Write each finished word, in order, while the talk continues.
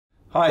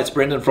Hi, it's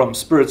Brendan from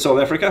Spirit South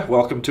Africa.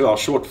 Welcome to our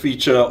short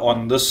feature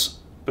on this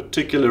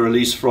particular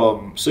release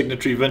from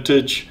Signatory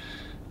Vintage.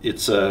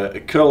 It's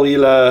a Caol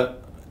Ila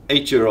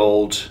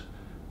 8-year-old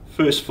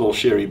first full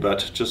sherry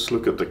butt. Just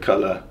look at the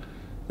color.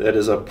 That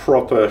is a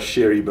proper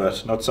sherry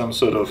butt, not some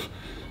sort of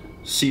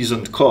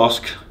seasoned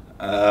cask.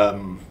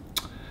 Bottled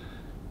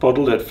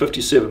at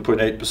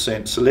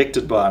 57.8%,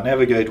 selected by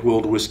Navigator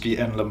World Whisky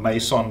and La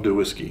Maison de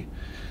Whisky.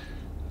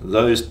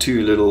 Those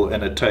two little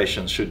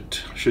annotations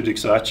should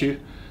excite you.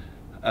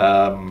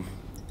 I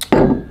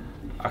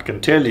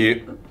can tell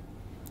you,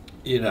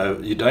 you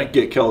don't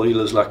get Caol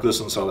Ilas like this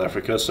in South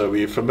Africa, so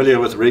we're familiar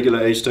with regular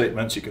age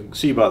statements. You can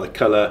see by the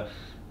color,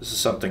 this is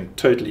something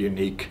totally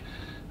unique.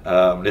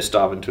 Let's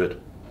dive into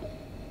it.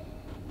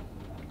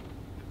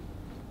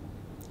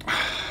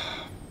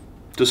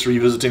 Just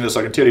revisiting this,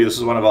 I can tell you this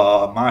is one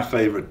of my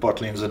favorite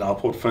bottlings in our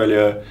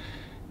portfolio.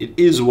 It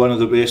is one of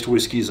the best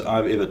whiskies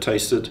I've ever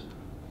tasted.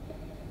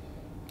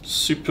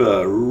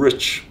 Super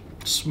rich,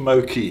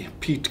 smoky,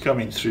 peat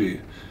coming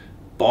through,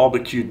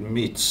 barbecued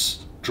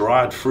meats,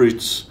 dried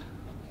fruits,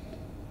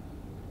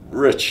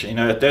 rich.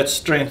 At that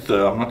strength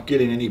though, I'm not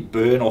getting any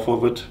burn off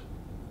of it.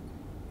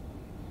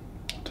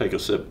 Take a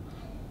sip.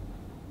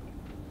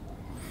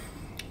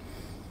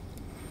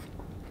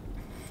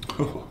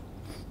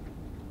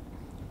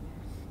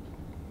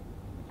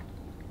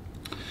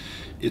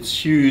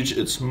 It's huge,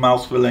 it's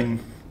mouth-filling.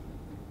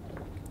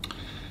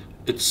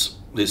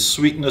 There's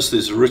sweetness,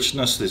 there's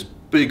richness, there's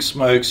big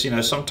smokes.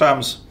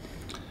 Sometimes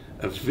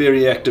a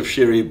very active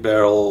sherry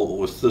barrel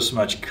with this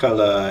much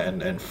color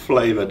and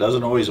flavor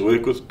doesn't always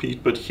work with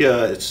peat, but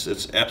here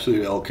it's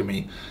absolute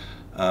alchemy.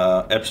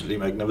 Absolutely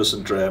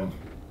magnificent dram.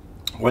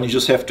 One you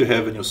just have to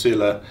have in your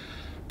cellar.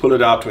 Pull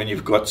it out when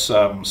you've got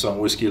some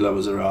whiskey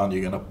lovers around.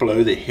 You're going to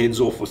blow their heads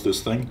off with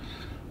this thing.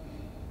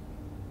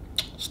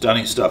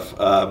 Stunning stuff.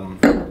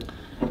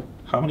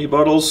 How many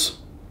bottles?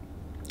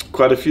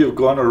 Quite a few have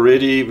gone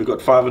already. We've got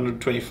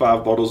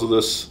 525 bottles of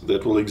this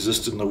that will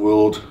exist in the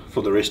world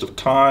for the rest of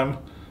time.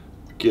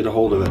 Get a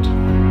hold of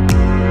it.